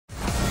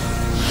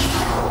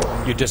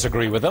You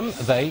disagree with them,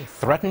 they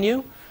threaten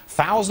you.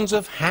 Thousands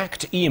of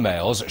hacked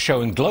emails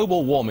showing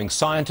global warming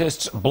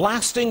scientists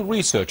blasting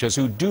researchers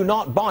who do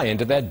not buy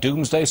into their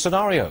doomsday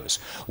scenarios.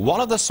 One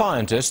of the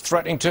scientists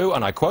threatening to,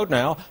 and I quote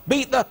now,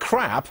 beat the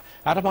crap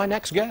out of my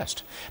next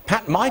guest.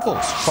 Pat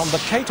Michaels from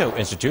the Cato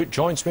Institute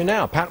joins me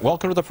now. Pat,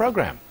 welcome to the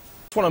program.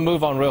 I just want to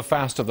move on real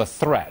fast to the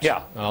threat.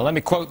 Yeah. Let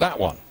me quote that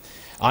one.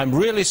 I'm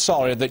really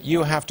sorry that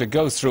you have to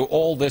go through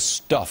all this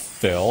stuff,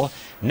 Phil.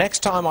 Next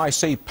time I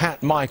see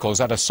Pat Michaels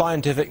at a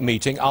scientific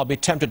meeting, I'll be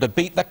tempted to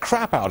beat the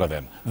crap out of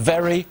him.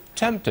 Very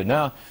tempted.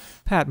 Now,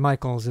 Pat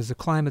Michaels is a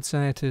climate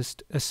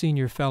scientist, a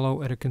senior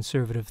fellow at a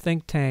conservative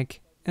think tank,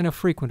 and a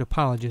frequent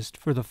apologist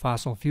for the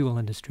fossil fuel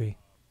industry.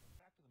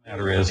 Can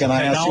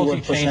I ask you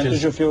what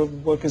percentage of your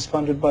work is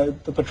funded by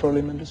the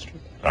petroleum industry?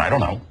 I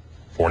don't know.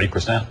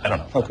 40%? I don't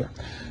know.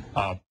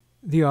 Okay.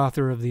 The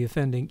author of the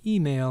offending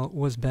email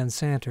was Ben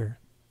Santer.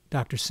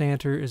 Dr.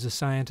 Santer is a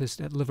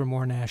scientist at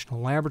Livermore National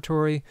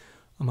Laboratory,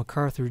 a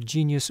MacArthur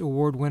Genius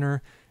Award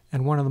winner,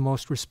 and one of the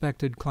most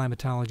respected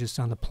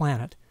climatologists on the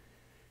planet.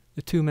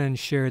 The two men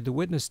shared the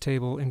witness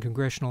table in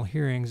congressional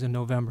hearings in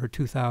November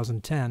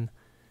 2010.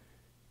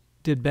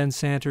 Did Ben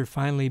Santer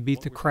finally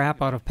beat the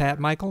crap out of Pat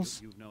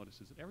Michaels?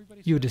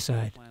 You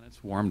decide. The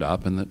planet's warmed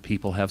up and that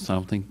people have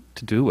something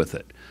to do with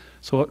it.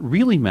 So what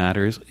really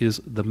matters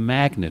is the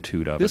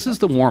magnitude of it. This is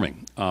the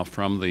warming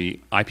from the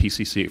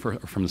IPCC,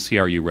 from the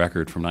CRU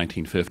record from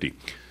 1950.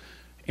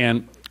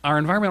 And our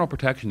Environmental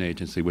Protection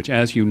Agency, which,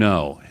 as you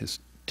know, has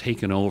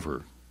taken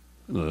over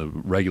the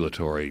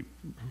regulatory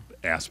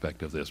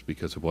aspect of this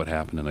because of what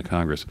happened in the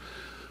Congress,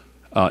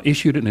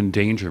 issued an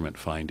endangerment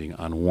finding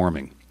on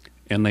warming.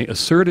 And they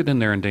asserted in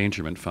their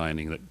endangerment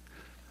finding that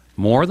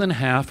more than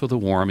half of the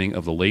warming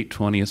of the late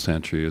 20th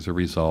century is a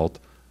result,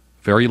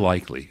 very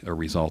likely a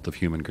result of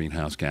human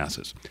greenhouse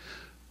gases.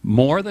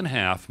 More than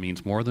half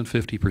means more than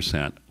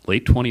 50%.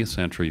 Late 20th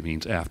century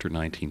means after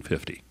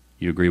 1950.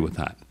 You agree with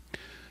that?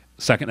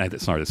 I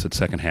said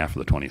second half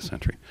of the 20th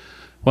century.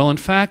 Well, in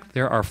fact,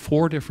 there are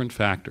 4 different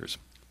factors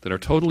that are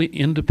totally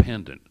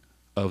independent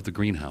of the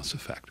greenhouse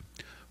effect.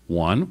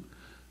 One,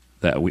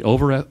 that we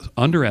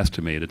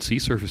underestimated sea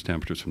surface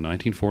temperatures from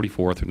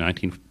 1944 through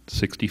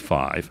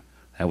 1965.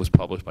 That was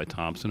published by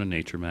Thomson and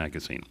Nature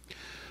magazine.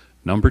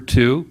 Number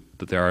 2,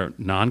 that there are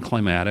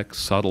non-climatic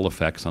subtle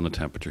effects on the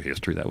temperature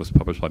history. That was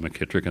published by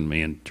McKittrick and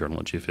me in Journal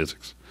of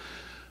Geophysics.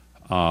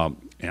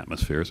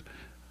 Atmospheres.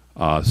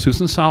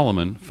 Susan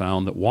Solomon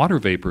found that water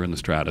vapor in the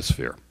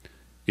stratosphere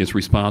is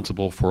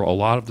responsible for a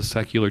lot of the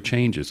secular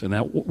changes, and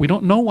that we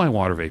don't know why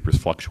water vapor is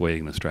fluctuating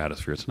in the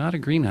stratosphere. It's not a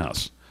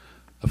greenhouse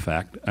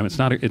effect. I mean,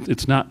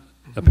 it's not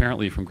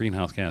apparently from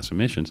greenhouse gas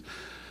emissions.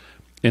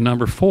 And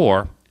number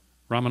 4,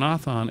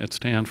 Ramanathan at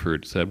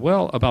Stanford said,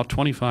 well, about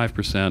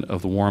 25%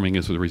 of the warming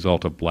is the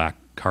result of black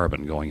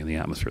carbon going in the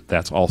atmosphere.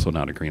 That's also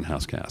not a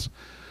greenhouse gas.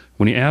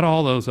 When you add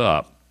all those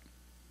up,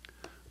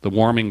 the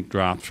warming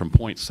drops from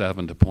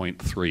 0.7 to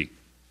 0.3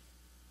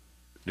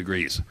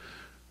 degrees.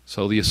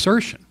 So the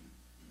assertion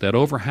that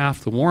over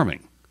half the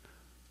warming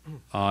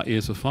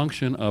is a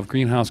function of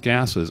greenhouse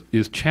gases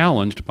is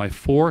challenged by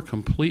 4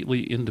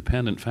 completely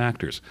independent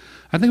factors.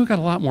 I think we've got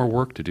a lot more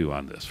work to do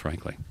on this,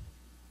 frankly.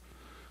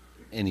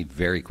 Any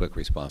very quick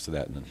response to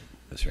that,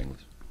 Mr.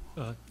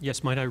 Inglis?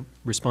 Yes, might I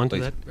respond Please,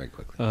 to that? very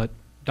quickly.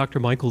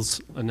 Dr.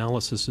 Michaels'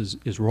 analysis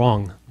is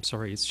wrong. I'm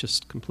sorry, it's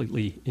just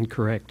completely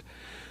incorrect.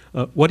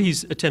 What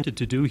he's attempted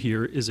to do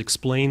here is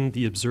explain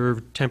the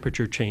observed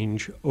temperature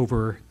change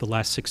over the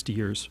last 60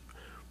 years,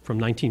 from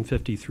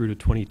 1950 through to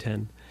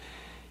 2010.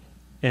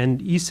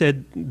 And he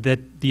said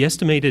that the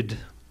estimated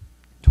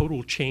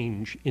total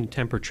change in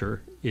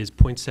temperature is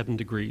 0.7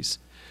 degrees.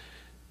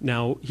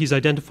 Now, he's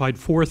identified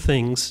 4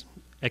 things: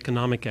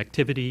 economic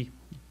activity,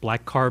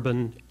 black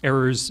carbon,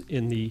 errors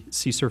in the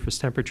sea surface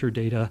temperature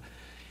data,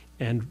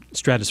 and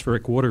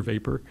stratospheric water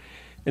vapor,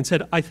 and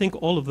said, I think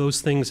all of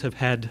those things have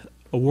had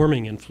a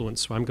warming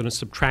influence, so I'm going to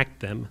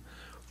subtract them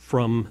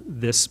from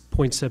this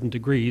 0.7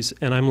 degrees,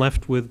 and I'm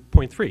left with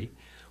 0.3.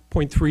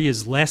 0.3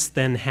 is less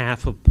than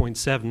half of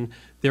 0.7,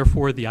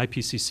 therefore the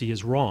IPCC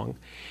is wrong.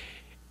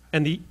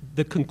 And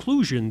the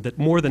conclusion that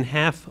more than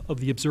half of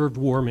the observed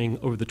warming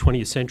over the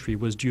 20th century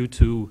was due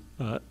to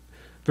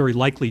very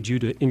likely due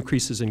to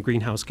increases in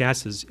greenhouse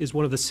gases is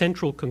one of the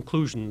central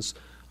conclusions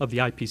of the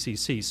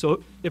IPCC.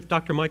 So if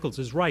Dr. Michaels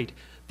is right,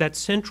 that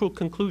central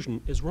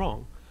conclusion is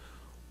wrong.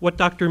 What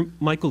Dr.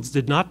 Michaels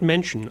did not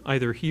mention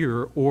either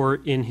here or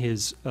in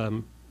his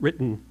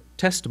written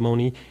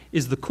testimony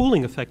is the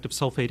cooling effect of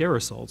sulfate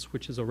aerosols,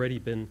 which has already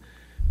been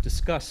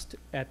discussed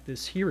at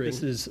this hearing.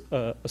 This is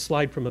a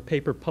slide from a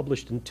paper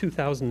published in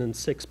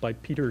 2006 by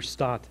Peter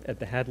Stott at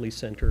the Hadley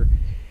Center.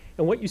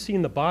 And what you see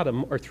in the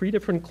bottom are 3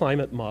 different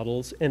climate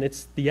models, and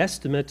it's the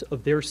estimate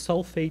of their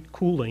sulfate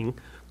cooling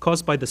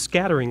caused by the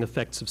scattering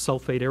effects of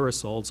sulfate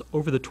aerosols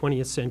over the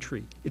 20th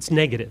century. It's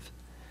negative.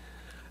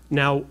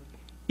 Now,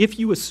 if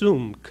you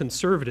assume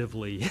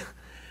conservatively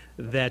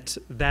that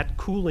that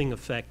cooling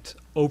effect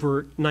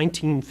over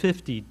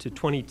 1950 to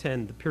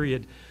 2010, the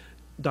period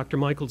Dr.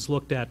 Michaels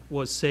looked at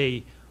was,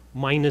 say,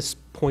 minus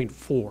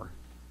 0.4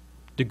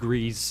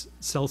 degrees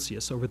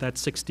Celsius over that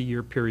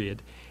 60-year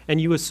period, and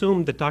you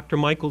assume that Dr.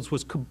 Michaels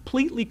was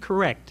completely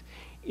correct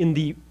in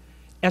the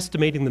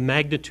estimating the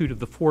magnitude of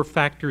the 4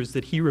 factors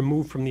that he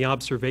removed from the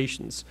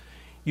observations,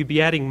 you'd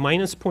be adding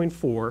minus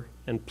 0.4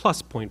 and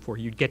plus 0.4.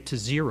 You'd get to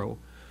 0.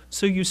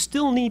 So you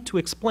still need to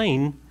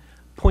explain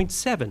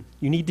 0.7.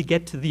 You need to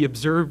get to the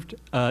observed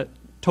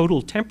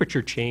total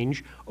temperature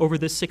change over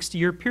this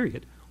 60-year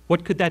period.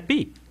 What could that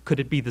be? Could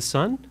it be the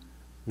sun?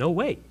 No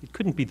way. It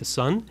couldn't be the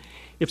sun.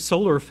 If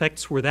solar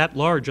effects were that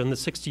large on the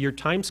 60-year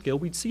time scale,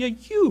 we'd see a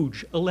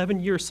huge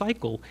 11-year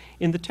cycle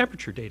in the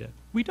temperature data.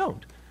 We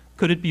don't.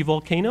 Could it be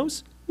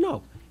volcanoes?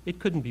 No, it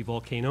couldn't be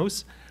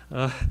volcanoes.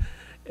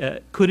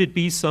 Could it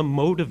be some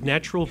mode of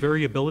natural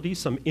variability,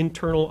 some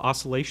internal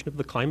oscillation of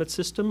the climate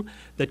system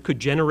that could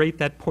generate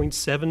that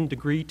 0.7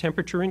 degree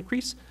temperature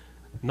increase?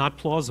 Not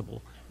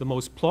plausible. The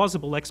most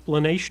plausible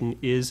explanation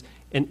is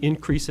an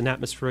increase in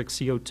atmospheric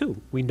CO2.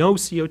 We know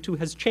CO2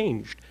 has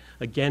changed.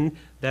 Again,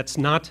 that's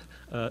not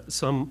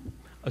some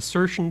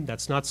assertion,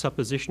 that's not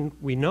supposition.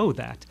 We know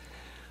that.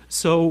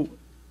 So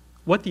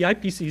what the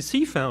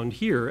IPCC found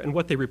here and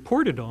what they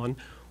reported on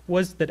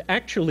was that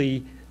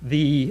actually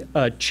the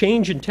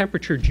change in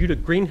temperature due to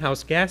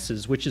greenhouse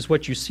gases, which is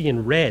what you see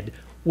in red,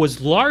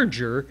 was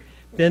larger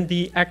than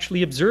the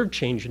actually observed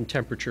change in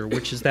temperature,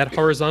 which is that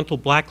horizontal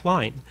black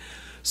line.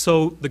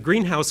 So the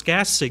greenhouse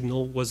gas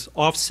signal was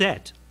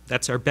offset,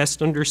 that's our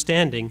best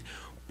understanding,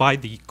 by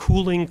the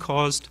cooling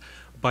caused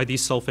by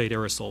these sulfate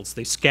aerosols.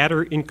 They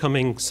scatter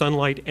incoming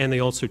sunlight and they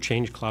also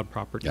change cloud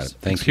properties.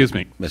 Excuse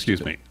me.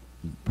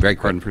 Very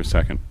quick. Pardon for a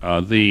second.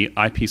 The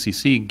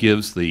IPCC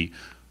gives the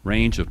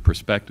range of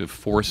perspective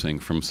forcing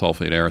from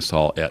sulfate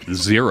aerosol at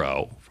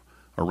 0,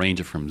 a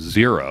range of from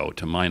 0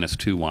 to minus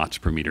 2 watts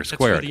per meter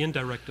squared. That's for the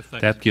indirect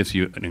effect. That gives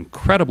you an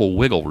incredible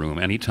wiggle room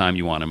anytime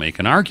you want to make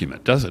an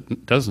argument,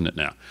 doesn't it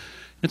now?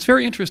 It's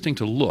very interesting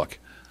to look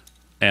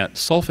at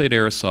sulfate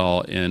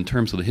aerosol in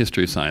terms of the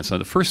history of science. Now,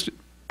 the first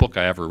book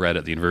I ever read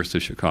at the University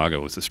of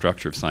Chicago was The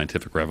Structure of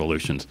Scientific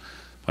Revolutions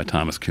by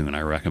Thomas Kuhn.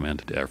 I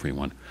recommend it to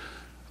everyone.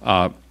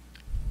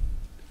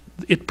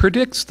 It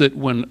predicts that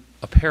when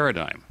a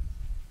paradigm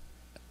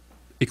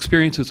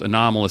experiences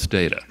anomalous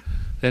data,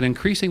 that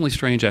increasingly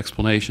strange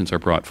explanations are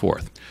brought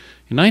forth.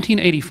 In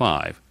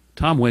 1985,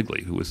 Tom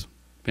Wigley, who was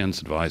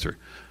Ben's advisor,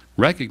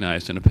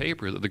 recognized in a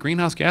paper that the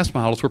greenhouse gas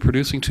models were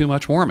producing too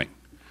much warming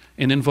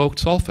and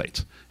invoked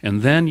sulfates.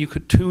 And then you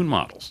could tune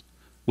models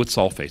with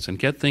sulfates and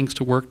get things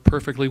to work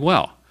perfectly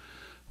well.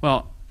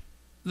 Well,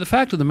 the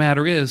fact of the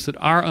matter is that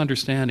our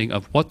understanding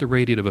of what the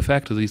radiative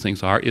effect of these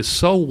things are is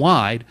so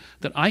wide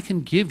that I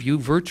can give you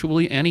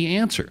virtually any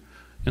answer.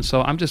 And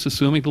so I'm just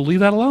assuming to leave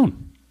that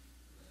alone.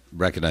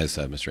 Recognize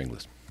Mr.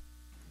 Inglis.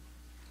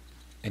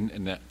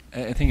 And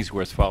I think it's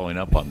worth following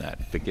up on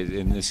that, because,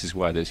 and this is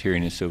why this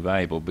hearing is so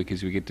valuable,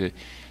 because we get to,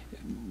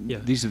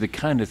 these are the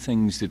kind of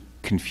things that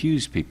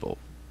confuse people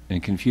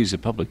and confuse the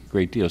public a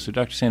great deal. So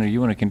Dr. Santer, you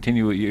want to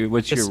continue?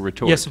 What's your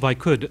retort? Yes, if I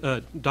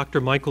could.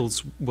 Dr.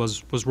 Michaels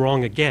was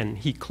wrong again.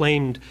 He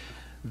claimed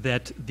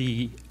that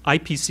the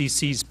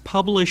IPCC's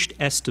published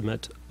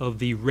estimate of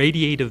the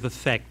radiative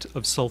effect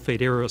of sulfate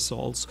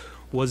aerosols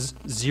was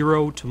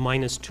 0 to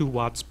minus 2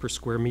 watts per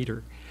square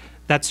meter.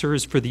 That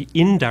serves for the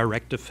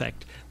indirect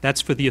effect.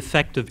 That's for the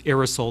effect of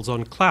aerosols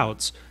on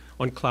clouds,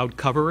 on cloud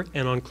cover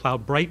and on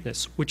cloud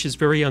brightness, which is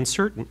very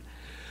uncertain.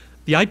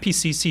 The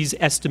IPCC's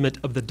estimate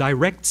of the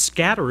direct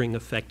scattering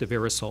effect of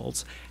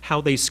aerosols, how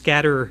they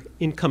scatter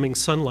incoming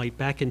sunlight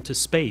back into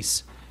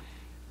space,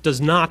 does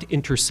not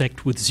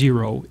intersect with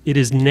 0. It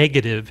is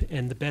negative,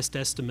 and the best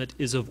estimate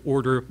is of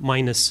order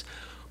minus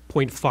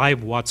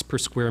 0.5 watts per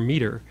square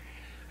meter.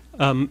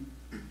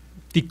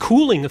 The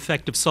cooling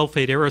effect of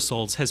sulfate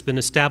aerosols has been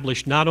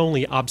established not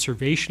only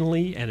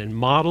observationally and in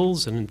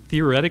models and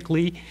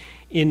theoretically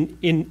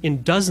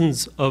in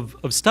dozens of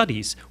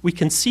studies. We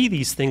can see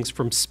these things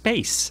from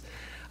space.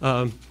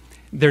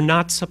 They're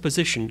not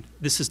supposition.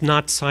 This is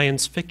not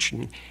science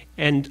fiction.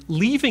 And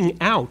leaving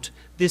out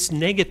this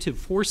negative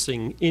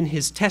forcing in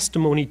his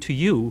testimony to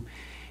you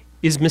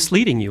is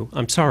misleading you.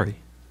 I'm sorry.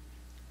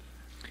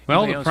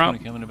 Well,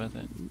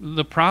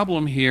 the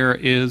problem here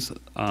is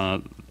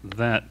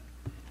that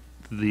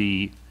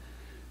the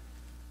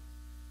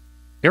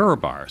error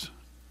bars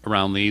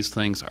around these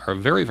things are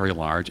very, very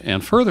large,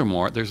 and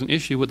furthermore, there's an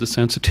issue with the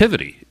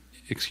sensitivity.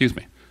 Excuse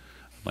me,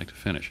 I'd like to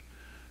finish.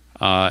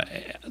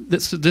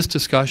 This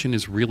discussion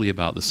is really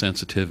about the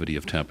sensitivity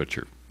of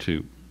temperature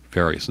to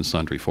various and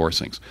sundry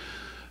forcings.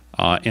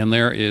 And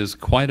there is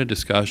quite a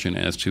discussion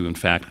as to, in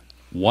fact,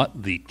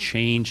 what the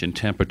change in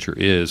temperature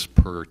is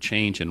per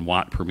change in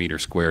watt per meter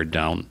squared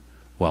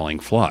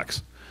downwelling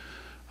flux.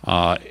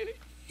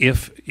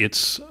 If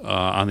it's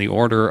on the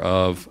order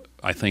of,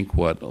 I think,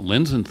 what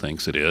Lindzen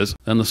thinks it is,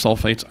 then the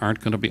sulfates aren't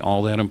going to be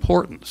all that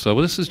important.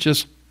 So this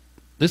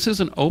is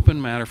an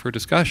open matter for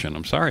discussion.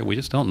 I'm sorry, we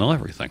just don't know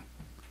everything.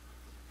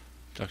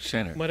 Dr.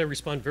 Santer. Might I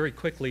respond very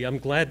quickly? I'm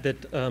glad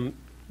that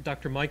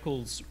Dr.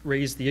 Michaels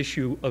raised the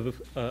issue of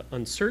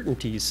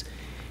uncertainties.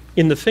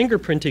 In the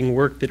fingerprinting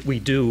work that we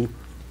do,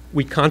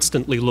 we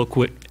constantly look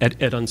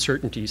at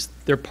uncertainties.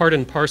 They're part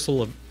and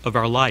parcel of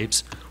our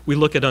lives. We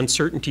look at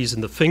uncertainties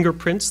in the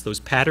fingerprints, those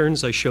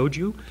patterns I showed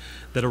you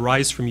that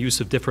arise from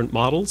use of different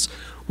models.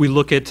 We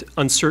look at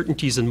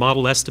uncertainties in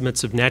model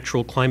estimates of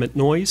natural climate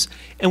noise,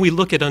 and we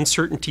look at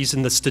uncertainties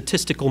in the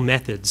statistical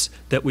methods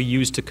that we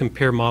use to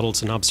compare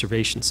models and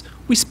observations.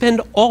 We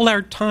spend all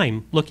our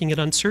time looking at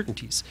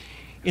uncertainties.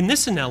 In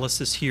this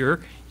analysis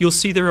here, you'll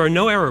see there are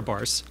no error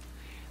bars.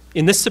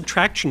 In this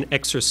subtraction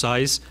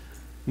exercise,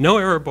 no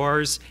error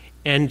bars,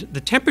 and the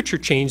temperature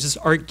changes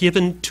are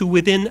given to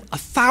within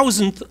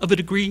 1,000th of a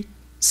degree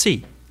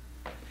C.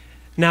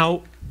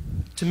 Now,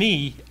 to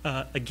me,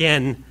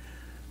 again,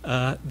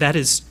 that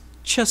is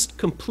just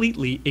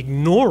completely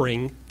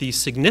ignoring the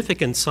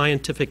significant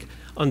scientific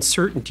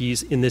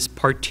uncertainties in this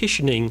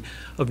partitioning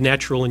of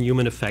natural and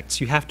human effects.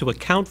 You have to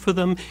account for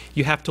them.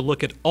 You have to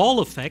look at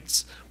all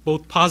effects,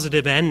 both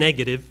positive and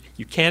negative.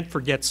 You can't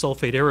forget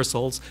sulfate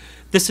aerosols.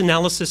 This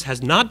analysis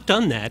has not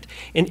done that,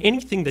 and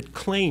anything that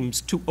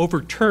claims to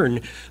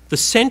overturn the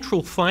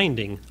central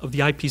finding of the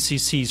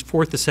IPCC's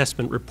fourth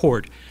assessment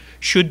report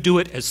should do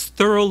it as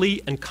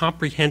thoroughly and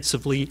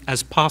comprehensively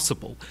as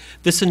possible.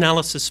 This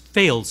analysis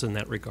fails in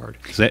that regard.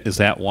 Is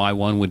that why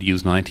one would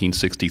use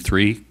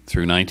 1963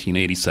 through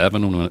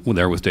 1987 when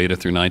there was data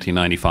through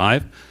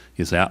 1995?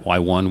 Is that why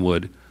one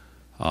would,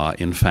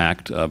 in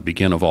fact,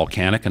 begin a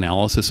volcanic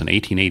analysis in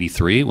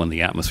 1883 when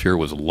the atmosphere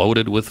was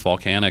loaded with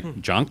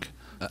volcanic junk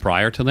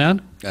prior to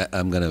that?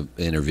 I'm going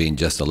to intervene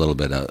just a little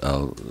bit.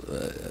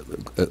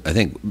 I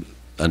think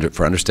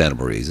for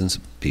understandable reasons,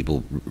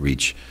 people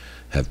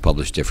have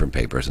published different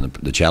papers, and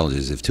the challenge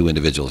is if two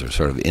individuals are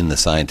sort of in the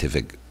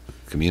scientific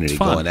community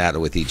going at it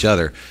with each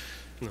other,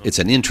 it's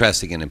an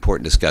interesting and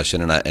important discussion.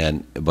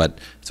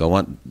 So I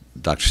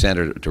want Dr.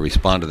 Santer to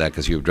respond to that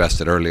because you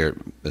addressed it earlier,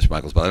 Mr.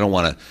 Michaels. But I don't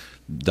want to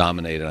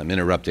dominate, and I'm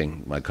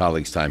interrupting my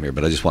colleague's time here.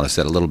 But I just want to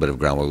set a little bit of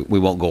ground. We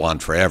won't go on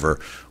forever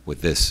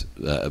with this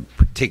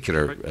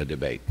particular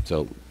debate.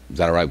 So is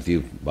that all right with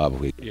you, Bob?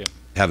 If we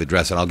have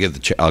addressed it,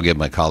 I'll give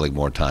my colleague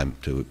more time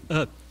to.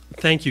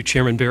 Thank you,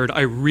 Chairman Baird.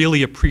 I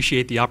really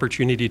appreciate the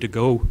opportunity to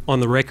go on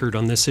the record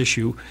on this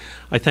issue.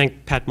 I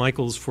thank Pat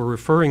Michaels for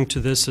referring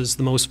to this as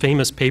the most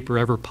famous paper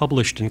ever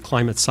published in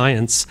climate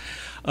science.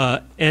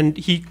 And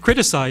he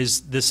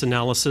criticized this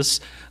analysis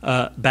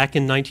back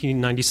in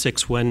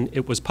 1996 when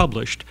it was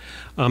published.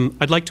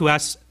 I'd like to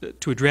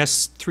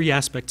address three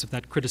aspects of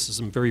that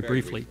criticism very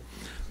briefly.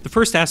 The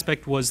first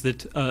aspect was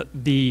that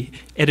the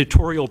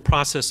editorial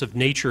process of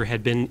Nature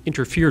had been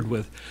interfered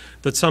with,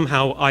 that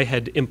somehow I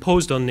had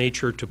imposed on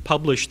Nature to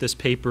publish this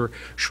paper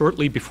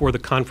shortly before the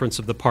Conference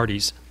of the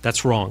Parties.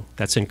 That's wrong.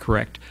 That's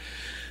incorrect.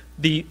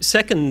 The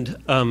second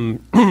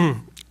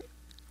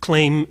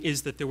claim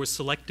is that there was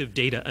selective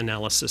data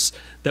analysis,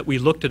 that we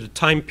looked at a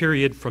time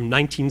period from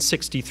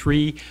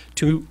 1963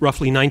 to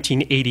roughly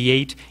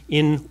 1988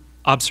 in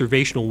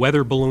observational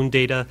weather balloon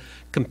data,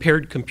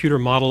 compared computer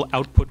model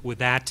output with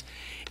that,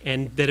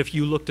 and that if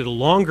you looked at a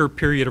longer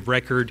period of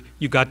record,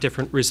 you got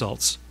different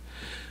results.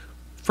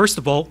 First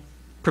of all,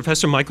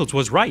 Professor Michaels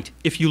was right.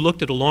 If you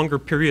looked at a longer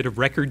period of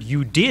record,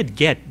 you did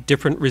get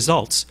different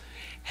results.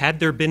 Had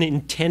there been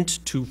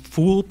intent to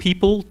fool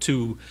people,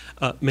 to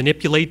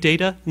manipulate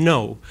data?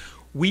 No.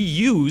 We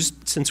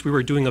used, since we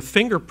were doing a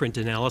fingerprint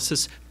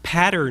analysis,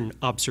 pattern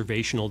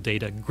observational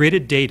data,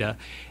 gridded data,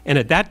 and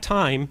at that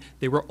time,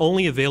 they were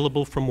only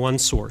available from one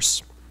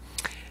source.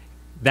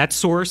 That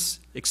source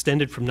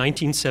extended from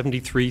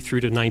 1973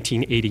 through to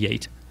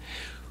 1988.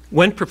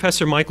 When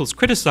Professor Michaels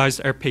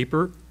criticized our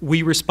paper,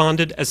 we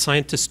responded as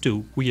scientists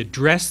do. We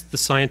addressed the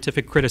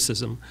scientific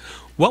criticism.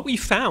 What we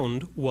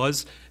found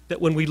was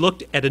that when we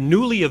looked at a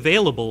newly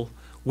available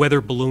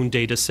weather balloon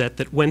data set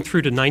that went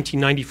through to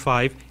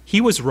 1995,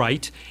 he was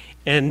right,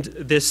 and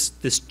this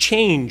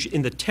change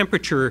in the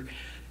temperature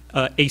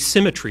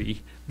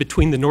asymmetry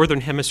between the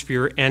northern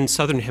hemisphere and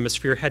southern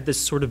hemisphere had this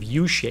sort of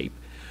U shape.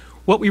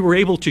 What we were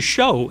able to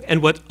show,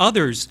 and what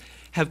others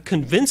have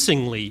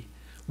convincingly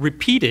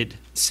repeated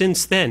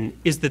since then,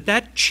 is that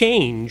that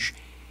change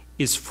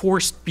is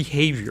forced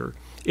behavior.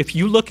 If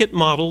you look at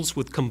models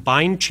with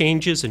combined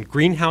changes in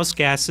greenhouse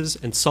gases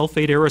and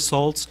sulfate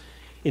aerosols,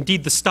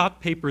 indeed the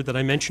Stott paper that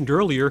I mentioned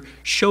earlier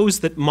shows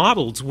that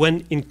models,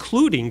 when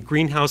including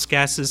greenhouse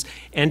gases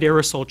and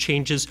aerosol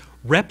changes,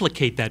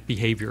 replicate that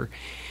behavior.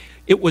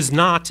 It was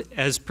not,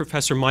 as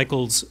Professor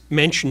Michaels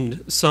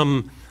mentioned,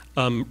 some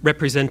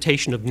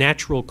representation of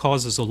natural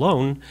causes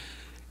alone.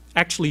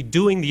 Actually,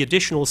 doing the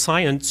additional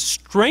science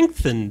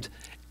strengthened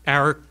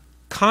our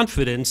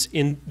confidence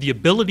in the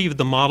ability of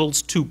the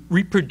models to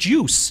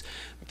reproduce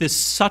this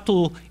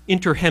subtle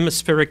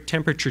interhemispheric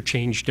temperature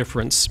change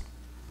difference.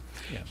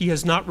 Yeah. He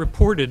has not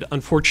reported,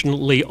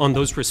 unfortunately, on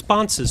those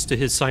responses to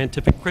his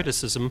scientific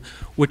criticism,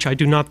 which I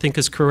do not think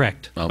is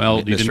correct. Well,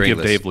 you didn't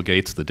give Dave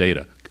Legates the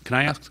data. Can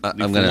I ask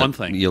one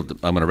thing? I'm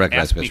going to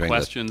recognize Mr. Ask me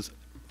questions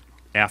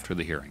after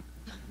the hearing.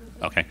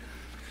 Okay,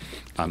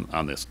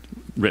 on this,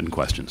 written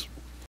questions.